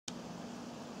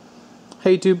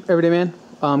Hey YouTube, Everyday Man.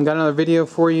 Got another video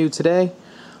for you today.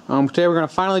 Today we're going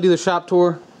to finally do the shop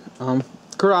tour,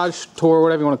 garage tour,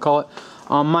 whatever you want to call it.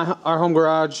 Our home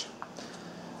garage.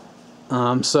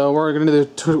 So we're going to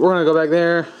go back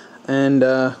there and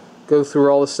go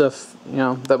through all the stuff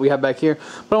that we have back here.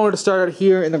 But I wanted to start out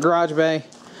here in the garage bay.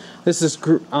 This is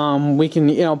we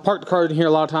can park the car in here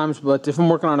a lot of times, but if I'm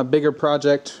working on a bigger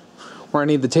project where I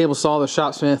need the table saw, the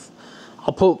Shopsmith,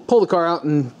 I'll pull the car out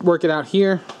and work on it out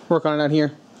here.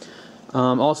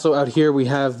 Also out here we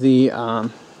have the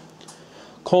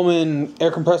Coleman air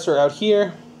compressor out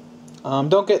here.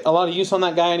 Don't get a lot of use on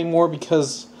that guy anymore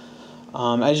because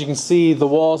as you can see, the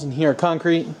walls in here are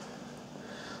concrete.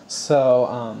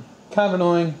 So kind of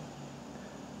annoying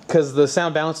because the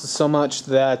sound bounces so much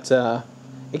that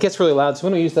it gets really loud, so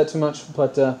we don't use that too much,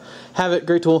 but have it,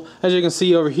 great tool. As you can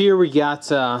see over here, we got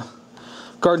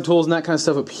garden tools and that kind of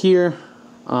stuff up here.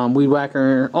 Weed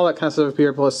whacker, all that kind of stuff up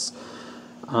here, plus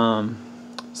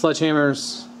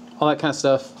sledgehammers, all that kind of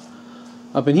stuff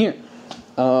up in here.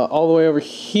 All the way over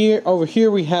here. Over here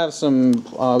we have some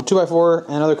 2x4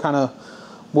 and other kind of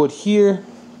wood here.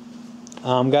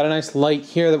 Got a nice light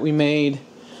here that we made.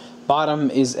 Bottom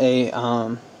is a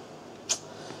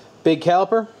big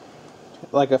caliper,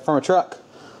 like from a truck.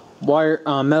 Wire,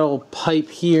 metal pipe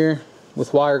here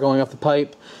with wire going up the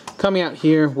pipe, coming out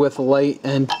here with a light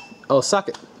and a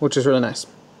socket, which is really nice.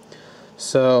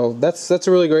 So that's a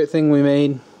really great thing we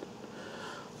made.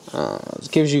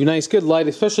 It gives you a nice good light,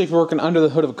 especially if you're working under the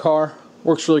hood of a car.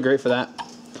 Works really great for that.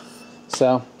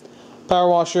 So power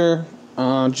washer,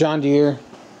 John Deere.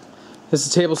 This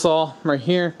is a table saw right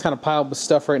here, kind of piled with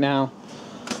stuff right now.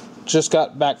 Just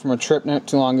got back from a trip not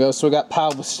too long ago, so we got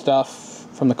piled with stuff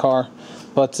from the car.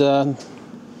 But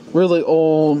really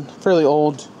old, fairly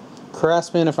old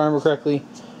Craftsman, if I remember correctly.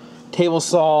 Table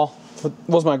saw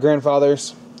was my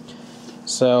grandfather's,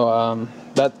 so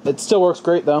it still works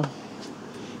great though.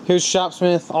 Here's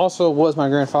Shopsmith, also was my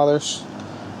grandfather's,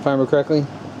 if I remember correctly.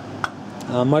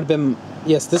 Might have been,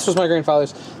 yes, this was my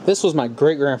grandfather's. This was my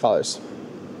great grandfather's.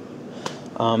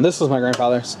 This was my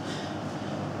grandfather's,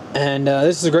 and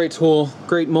this is a great tool,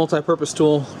 great multi-purpose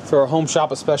tool for a home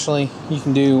shop especially. You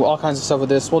can do all kinds of stuff with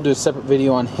this. We'll do a separate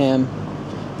video on him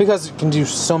because it can do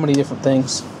so many different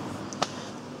things.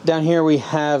 Down here we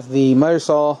have the miter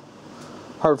saw,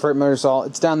 Harbor Freight miter saw.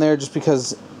 It's down there just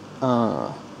because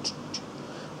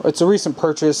it's a recent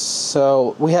purchase,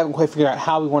 so we haven't quite figured out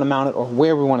how we want to mount it or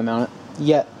where we want to mount it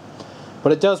yet.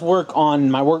 But it does work on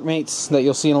my workmates that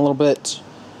you'll see in a little bit.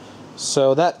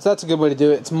 So that's a good way to do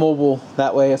it. It's mobile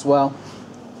that way as well.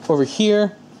 Over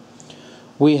here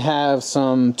we have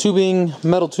some tubing,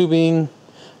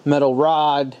 metal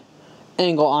rod,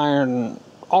 angle iron,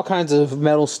 all kinds of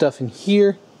metal stuff in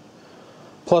here,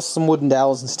 plus some wooden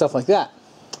dowels and stuff like that.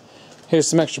 Here's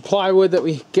some extra plywood that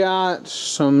we got,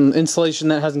 some insulation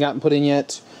that hasn't gotten put in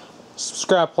yet, some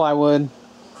scrap plywood,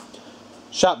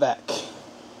 shop vac,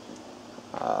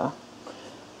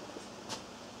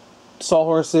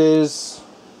 sawhorses.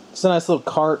 It's a nice little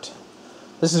cart.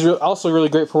 This is also really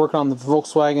great for working on the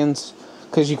Volkswagens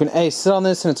because you can sit on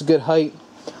this and it's a good height,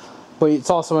 but it's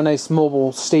also a nice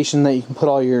mobile station that you can put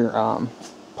all your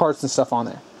parts and stuff on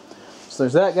there. So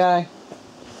there's that guy.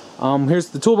 Here's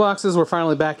the toolboxes. We're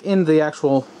finally back in the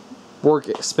actual work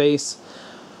space.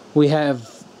 We have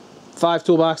 5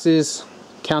 toolboxes.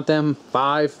 Count them,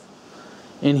 5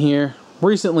 in here.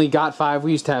 Recently got 5.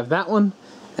 We used to have that one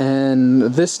and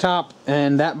this top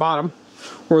and that bottom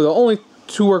were the only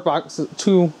 2 work boxes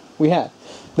we had.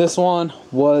 This one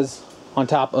was on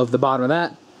top of the bottom of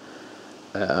that.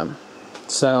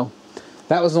 So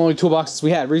that was the only toolboxes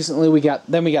we had. Recently we got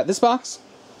this box.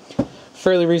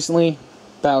 Fairly recently,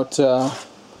 about I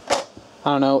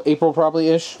don't know, April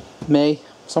probably-ish, May,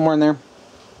 somewhere in there.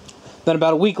 Then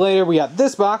about a week later we got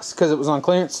this box because it was on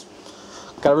clearance.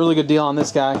 Got a really good deal on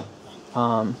this guy.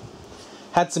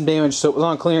 Had some damage, so it was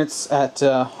on clearance at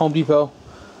Home Depot.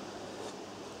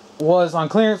 Was on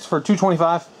clearance for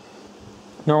 $225.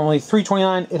 Normally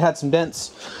 $329. It had some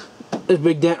dents. There's a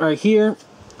big dent right here,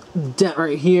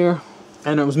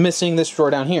 and it was missing this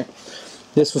drawer down here.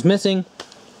 This was missing,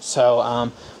 so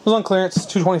it was on clearance,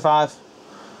 $225.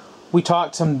 We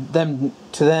talked to them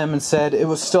and said it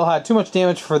was still had too much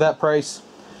damage for that price.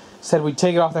 Said we'd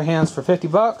take it off their hands for 50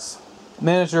 bucks.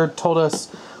 Manager told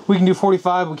us we can do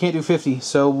 45, we can't do 50.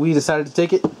 So we decided to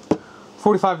take it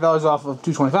 $45 off of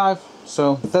 $225.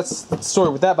 So that's the story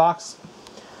with that box.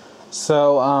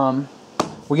 So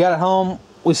we got it home.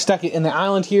 We stuck it in the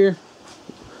island here.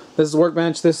 This is the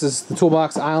workbench. This is the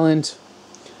toolbox island.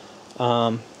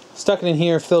 Stuck it in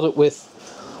here, filled it with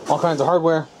all kinds of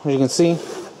hardware, as you can see.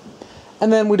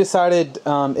 And then we decided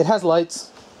it has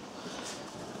lights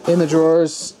in the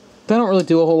drawers. They don't really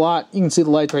do a whole lot. You can see the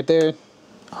lights right there.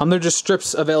 They're just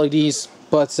strips of LEDs,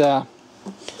 but don't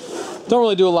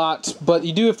really do a lot. But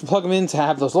you do have to plug them in to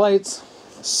have those lights.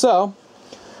 So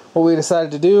what we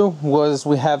decided to do was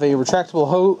we have a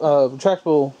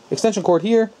retractable extension cord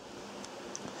here,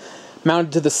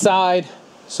 mounted to the side,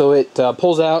 so it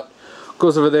pulls out,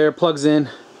 goes over there, plugs in,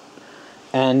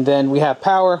 and then we have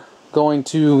power going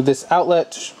to this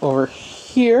outlet over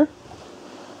here.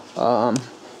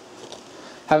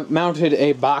 Have mounted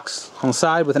a box on the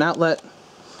side with an outlet,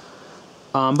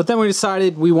 but then we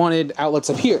decided we wanted outlets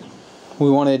up here. We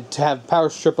wanted to have power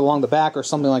strip along the back or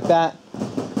something like that.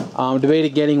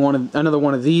 Debated getting another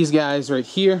one of these guys right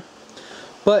here,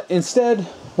 but instead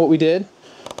what we did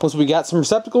was we got some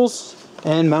receptacles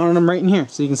and mounted them right in here.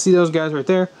 So you can see those guys right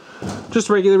there, just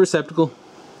a regular receptacle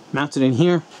mounted in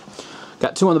here.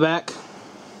 Got 2 on the back,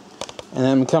 and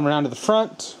then we come around to the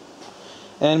front,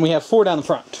 and we have 4 down the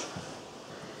front.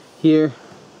 Here,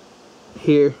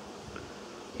 here,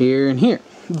 here, and here.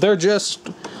 They're just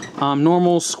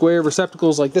normal square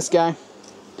receptacles like this guy.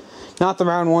 Not the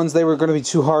round ones. They were going to be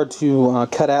too hard to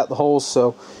cut out the holes,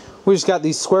 so we just got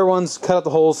these square ones, cut out the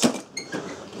holes,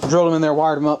 drilled them in there,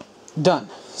 wired them up, done.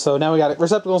 So now we got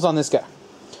receptacles on this guy.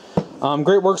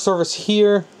 Great work surface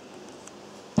here.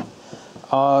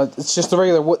 It's just the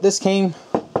regular, what this came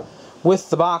with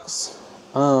the box.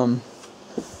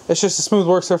 It's just a smooth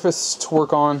work surface to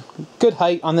work on. Good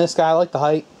height on this guy. I like the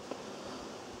height.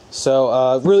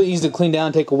 So really easy to clean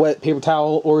down. Take a wet paper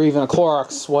towel or even a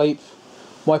Clorox wipe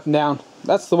them down.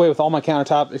 That's the way with all my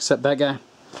countertop except that guy.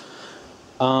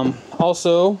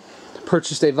 Also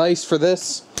purchased a vise for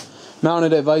this.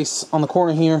 Mounted a vise on the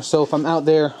corner here, so if I'm out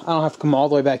there, I don't have to come all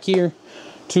the way back here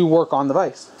to work on the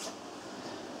vise.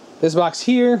 This box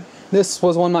here, this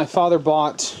was one my father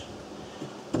bought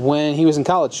when he was in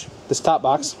college. This top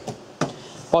box.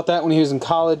 Bought that when he was in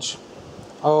college,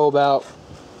 about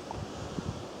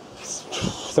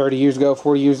 30 years ago,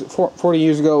 40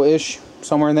 years ago-ish,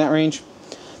 somewhere in that range.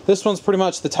 This one's pretty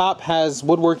much, the top has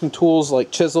woodworking tools like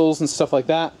chisels and stuff like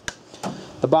that.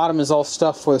 The bottom is all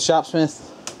stuff for the shopsmith.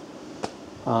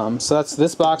 So that's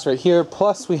this box right here.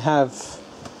 Plus we have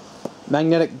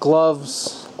magnetic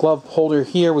gloves, glove holder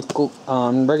here with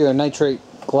regular nitrate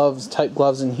gloves, type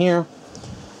gloves in here.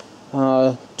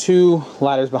 2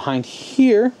 ladders behind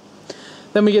here.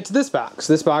 Then we get to this box.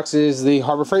 This box is the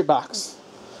Harbor Freight box.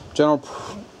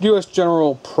 US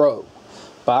General Pro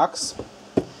box.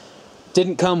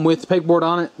 Didn't come with pegboard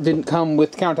on it. Didn't come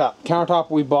with countertop. Countertop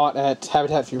we bought at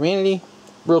Habitat for Humanity.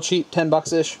 Real cheap, 10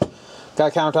 bucks-ish.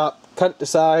 Got a countertop, cut it to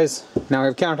size. Now we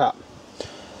have a countertop.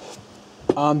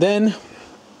 Then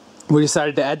we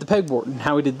decided to add the pegboard. And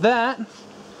how we did that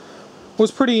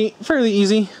was fairly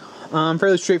easy.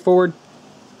 Fairly straightforward.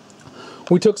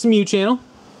 We took some U-channel,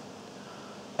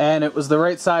 and it was the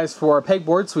right size for our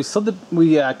pegboard, so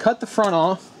we cut the front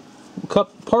off,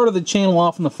 cut part of the channel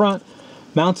off in the front,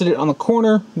 mounted it on the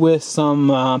corner with some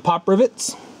pop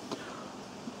rivets,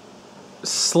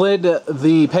 slid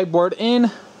the pegboard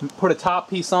in, put a top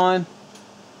piece on,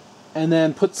 and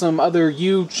then put some other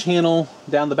U-channel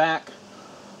down the back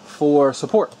for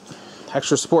support,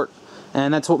 extra support,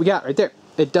 and that's what we got right there.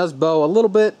 It does bow a little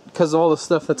bit because of all the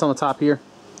stuff that's on the top here.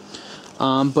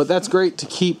 But that's great to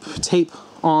keep tape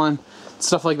on,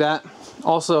 stuff like that.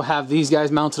 Also have these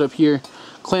guys mounted up here.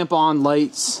 Clamp on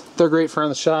lights. They're great for in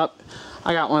the shop.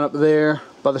 I got one up there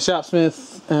by the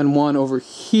shopsmith and one over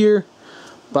here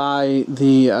by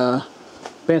the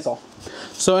bandsaw.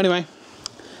 So anyway,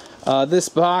 this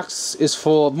box is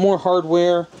full of more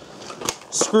hardware.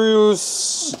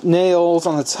 Screws, nails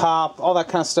on the top, all that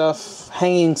kind of stuff,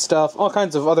 hanging stuff, all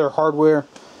kinds of other hardware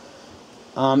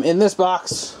in this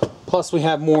box. Plus we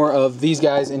have more of these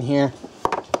guys in here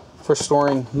for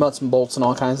storing nuts and bolts and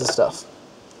all kinds of stuff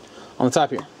on the top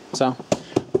here. So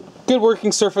good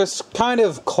working surface, kind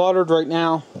of cluttered right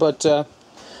now, but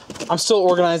I'm still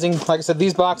organizing. Like I said,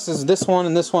 these boxes, this one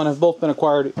and this one, have both been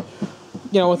acquired,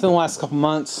 you know, within the last couple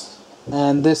months,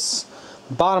 and this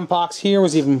bottom box here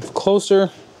was even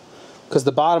closer because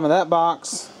the bottom of that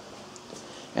box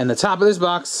and the top of this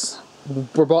box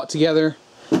were bought together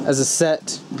as a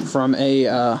set from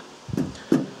a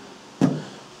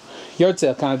yard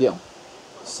sale kind of deal.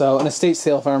 So an estate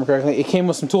sale, if I remember correctly. It came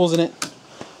with some tools in it,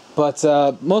 but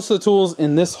most of the tools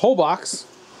in this whole box,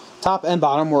 top and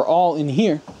bottom, were all in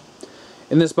here.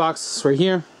 In this box right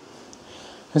here.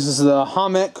 This is the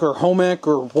Homek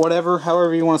or whatever,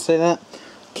 however you want to say that.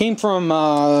 Came from,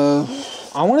 I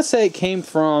want to say it came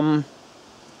from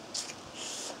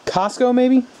Costco,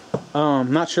 maybe?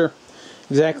 Not sure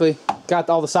exactly. got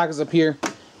all the sockets up here.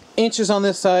 Inches on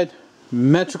this side,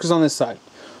 metric is on this side.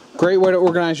 Great way to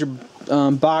organize your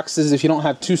boxes if you don't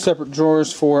have two separate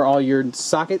drawers for all your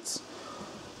sockets.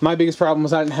 My biggest problem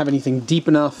was I didn't have anything deep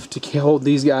enough to hold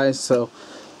these guys, so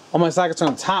all my sockets are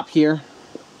on top here.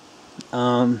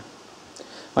 Like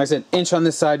I said, inch on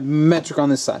this side, metric on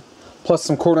this side, plus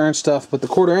some 1/4 inch stuff, but the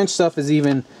 1/4 inch stuff is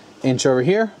even inch over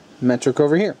here, metric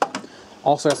over here.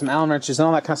 Also got some Allen wrenches and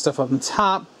all that kind of stuff up on the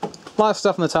top. A lot of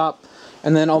stuff on the top,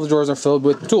 and then all the drawers are filled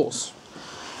with tools.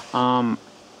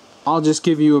 I'll just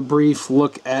give you a brief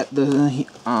look at the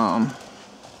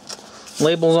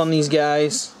labels on these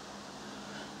guys,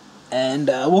 and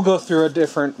we'll go through a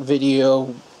different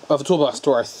video of a toolbox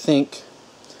store, I think,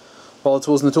 all the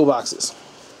tools in the toolboxes.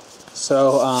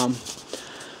 So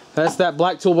that's that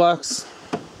black toolbox.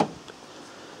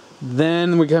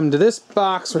 Then we come to this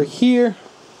box right here.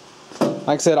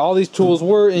 Like I said, all these tools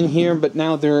were in here, but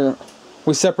now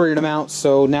we separated them out,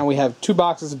 so now we have two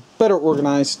boxes, better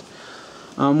organized,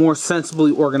 more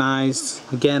sensibly organized.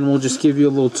 Again, we'll just give you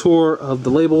a little tour of the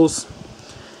labels,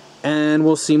 and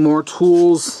we'll see more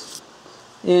tools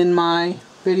in my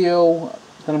video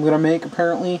that I'm going to make,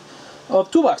 apparently, of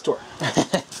Toolbox Tour.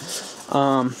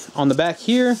 On the back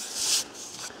here,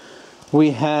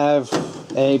 we have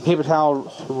a paper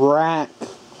towel rack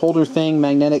holder thing,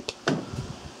 magnetic.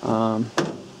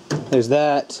 There's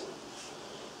that.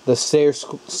 The stair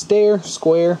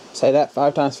square, say that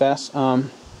 5 times fast.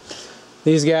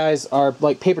 These guys are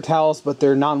like paper towels, but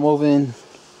they're non-woven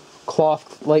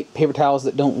cloth like paper towels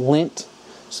that don't lint,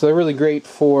 so they're really great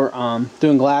for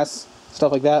doing glass,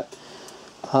 stuff like that.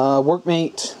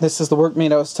 Workmate, this is the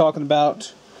Workmate I was talking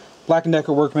about. Black &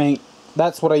 Decker Workmate.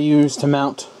 That's what I use to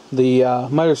mount the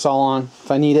miter saw on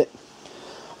if I need it.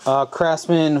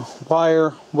 Craftsman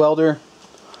wire welder,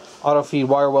 auto feed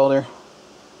wire welder.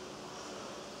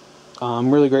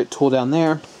 Really great tool down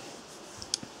there.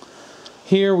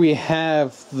 Here we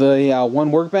have the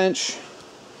one workbench.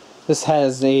 This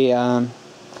has a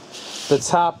the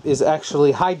top is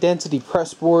actually high density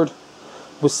press board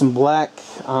with some black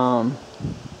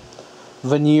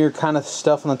veneer kind of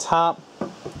stuff on the top.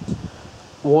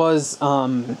 Was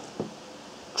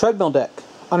treadmill deck.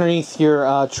 Underneath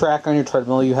your track on your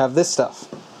treadmill, you have this stuff.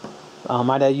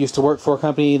 My dad used to work for a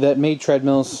company that made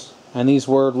treadmills, and these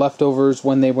were leftovers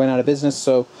when they went out of business,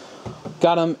 so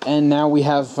got them, and now we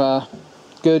have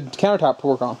good countertop to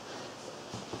work on.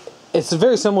 It's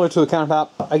very similar to a countertop.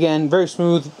 Again, very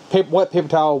smooth, wet paper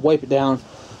towel, wipe it down,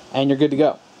 and you're good to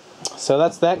go. So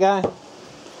that's that guy.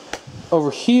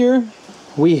 Over here,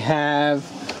 we have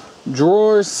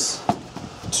drawers,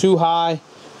 2 high,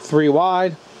 3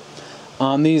 wide.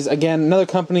 These, again, another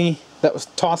company that was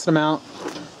tossing them out.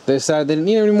 They decided they didn't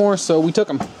need them anymore, so we took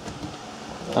them.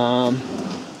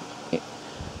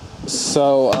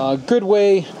 Good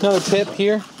way, another tip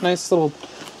here, nice little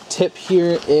tip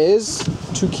here is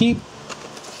to keep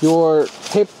your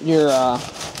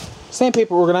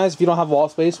sandpaper organized if you don't have wall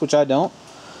space, which I don't.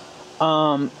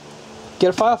 Get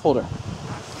a file folder.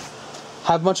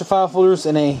 Have a bunch of file folders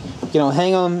in a,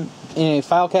 hang them in a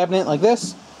file cabinet like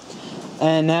this,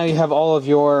 and now you have all of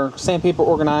your sandpaper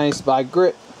organized by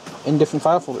grit in different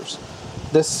file folders.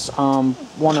 This one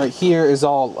right here is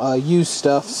all used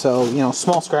stuff, so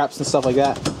small scraps and stuff like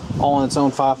that, all in its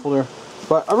own file folder.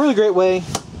 But a really great way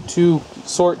to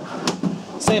sort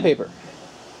sandpaper.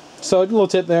 So a little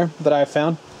tip there that I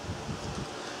found.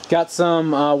 Got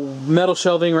some metal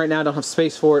shelving right now. I don't have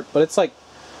space for it, but it's like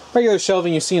regular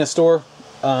shelving you see in a store.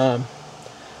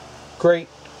 Great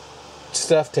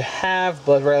stuff to have,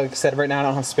 but like I said, right now I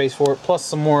don't have space for it. Plus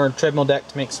some more treadmill deck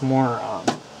to make some more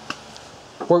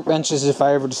workbenches if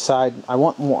I ever decide I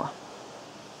want more.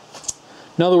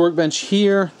 Another workbench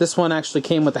here. This one actually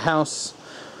came with the house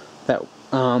that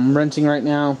I'm renting right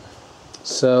now.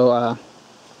 So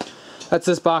that's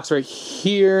this box right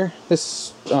here.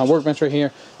 This workbench right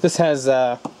here. This has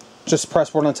just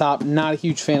pressboard on the top. Not a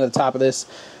huge fan of the top of this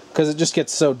because it just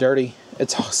gets so dirty.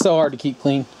 It's so hard to keep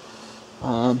clean.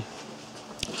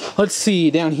 Let's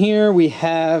see. Down here we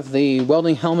have the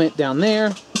welding helmet down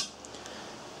there.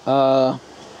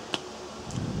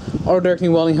 Auto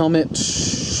directing welding helmet,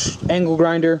 angle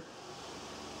grinder.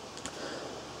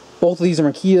 Both of these are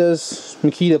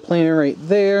Makita planer right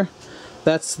there.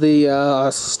 That's the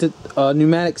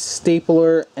pneumatic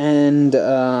stapler and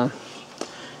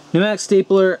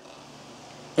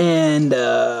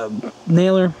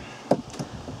nailer.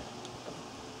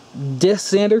 Disc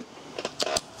sander.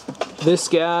 This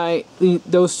guy,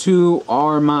 those two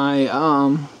are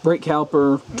my brake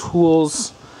caliper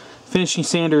tools. Finishing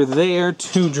sander there,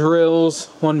 2 drills,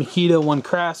 1 Makita, 1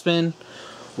 Craftsman,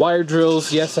 Wire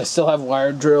drills. Yes, I still have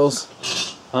wire drills.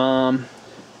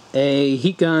 A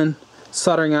heat gun,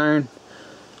 soldering iron,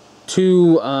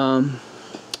 2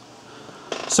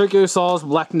 circular saws,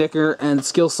 Black & Decker and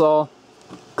skill saw,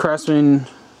 Craftsman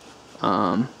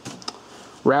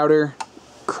router,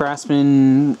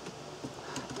 Craftsman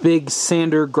big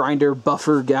sander, grinder,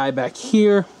 buffer guy back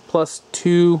here, plus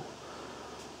 2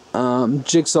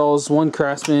 jigsaws, 1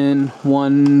 Craftsman,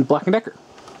 1 Black & Decker.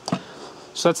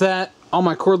 So that's that. All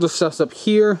my cordless stuff's up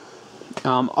here.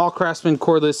 All Craftsman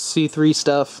cordless C3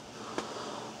 stuff.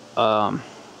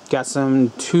 Got some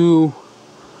 2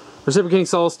 reciprocating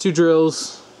saws, 2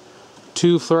 drills,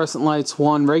 2 fluorescent lights,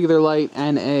 1 regular light,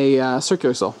 and a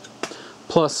circular saw.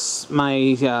 Plus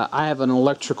my I have an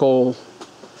electrical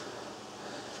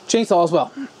chainsaw as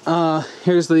well.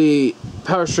 Here's the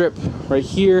power strip right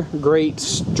here. Great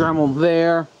Dremel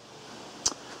there.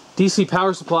 DC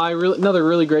power supply, another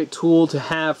really great tool to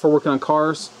have for working on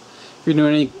cars. If you're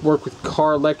doing any work with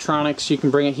car electronics, you can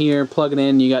bring it here, plug it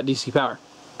in, you got DC power.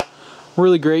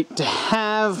 Really great to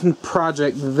have.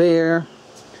 Project there.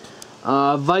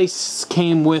 Vise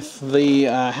came with the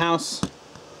house.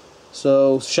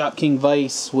 So Shop King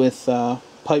Vise with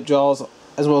pipe jaws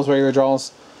as well as regular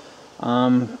jaws.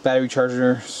 Battery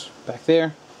chargers back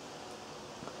there.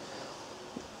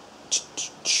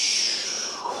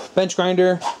 Bench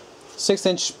grinder,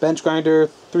 6-inch bench grinder,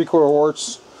 3/4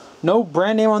 Warts. No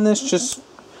brand name on this, just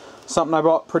something I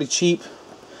bought pretty cheap.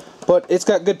 But it's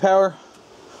got good power,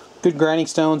 good grinding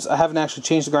stones. I haven't actually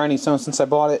changed the grinding stones since I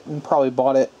bought it, and probably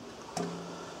bought it.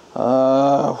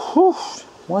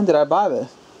 When did I buy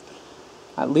this?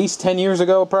 At least 10 years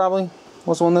ago, probably,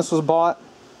 was when this was bought.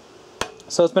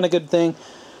 So it's been a good thing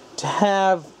to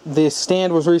have. This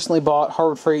stand was recently bought,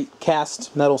 Harbor Freight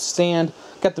cast metal stand.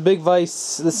 Got the big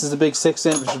vise. This is a big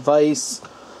 6-inch vise.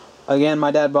 Again,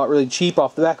 my dad bought really cheap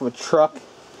off the back of a truck.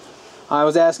 I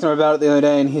was asking him about it the other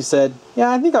day, and he said,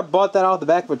 yeah, I think I bought that off the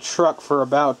back of a truck for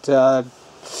about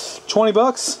 20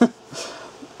 bucks.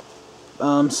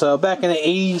 So back in the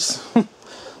 80s.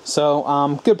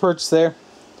 So good purchase there.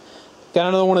 Got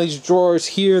another one of these drawers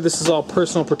here. This is all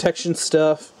personal protection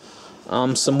stuff.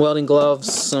 Some welding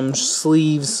gloves, some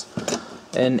sleeves,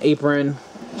 an apron.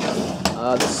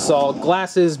 This is all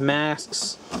glasses,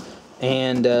 masks,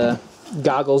 and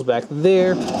goggles back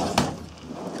there.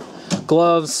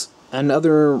 Gloves and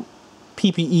other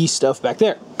PPE stuff back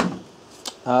there.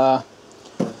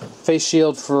 Face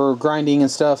shield for grinding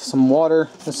and stuff. Some water.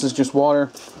 This is just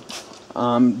water.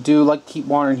 Do like to keep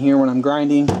water in here when I'm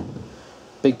grinding.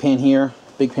 Big pan here,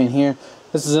 big pan here.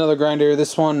 This is another grinder.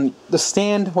 This one, the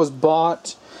stand was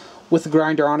bought with the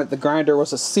grinder on it. The grinder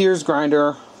was a Sears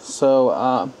grinder,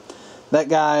 so that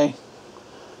guy,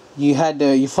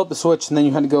 you flip the switch and then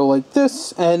you had to go like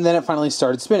this, and then it finally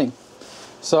started spinning.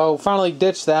 So finally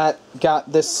ditched that.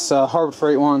 Got this Harbor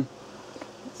Freight one,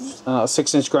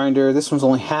 6-inch grinder. This one's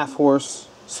only half horse,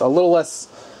 so a little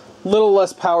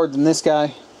less powered than this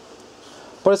guy,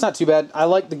 but it's not too bad. I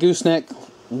like the gooseneck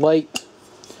light.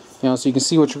 You know, so you can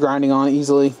see what you're grinding on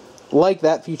easily. Like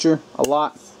that feature a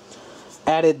lot.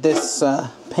 Added this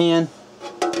pan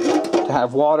to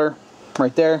have water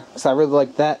right there, because I really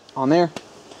like that on there.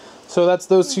 So that's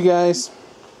those two guys.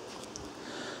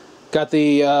 Got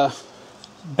the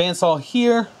bandsaw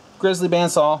here, Grizzly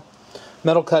bandsaw,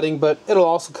 metal cutting, but it'll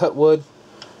also cut wood.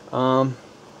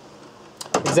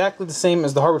 Exactly the same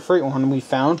as the Harbor Freight one we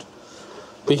found,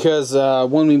 because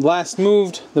when we last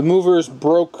moved, the movers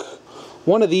broke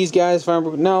one of these guys.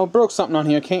 Broke something on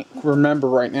here. I can't remember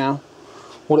right now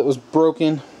what it was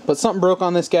broken, but something broke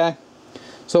on this guy,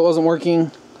 so it wasn't working,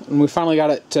 and we finally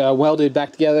got it welded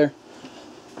back together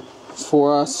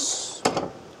for us,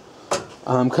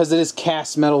 because it is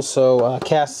cast metal. So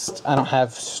cast,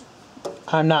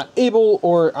 I'm not able,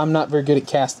 or I'm not very good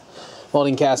at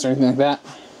welding cast or anything like that.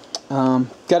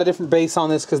 Got a different base on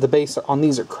this because the base on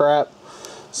these are crap.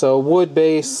 So wood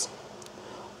base.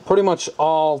 Pretty much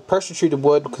all pressure treated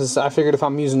wood, because I figured if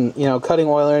I'm using, cutting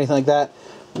oil or anything like that,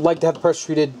 I'd like to have the pressure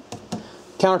treated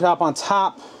countertop on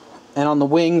top, and on the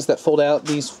wings that fold out.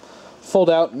 These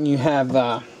fold out, and you have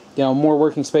more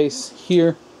working space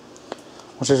here,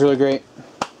 which is really great.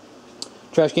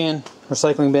 Trash can,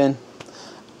 recycling bin.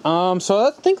 So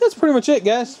I think that's pretty much it,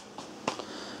 guys.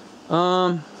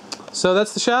 So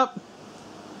that's the shop.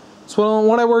 That's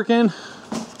what I work in.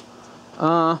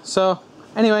 So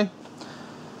anyway.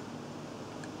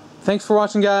 Thanks for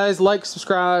watching, guys. Like,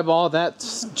 subscribe, all that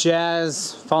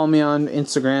jazz. Follow me on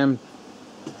Instagram,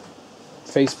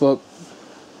 Facebook,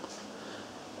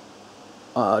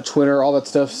 Twitter, all that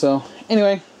stuff. So,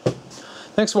 anyway,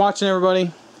 thanks for watching,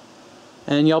 everybody.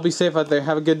 And y'all be safe out there.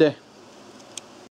 Have a good day.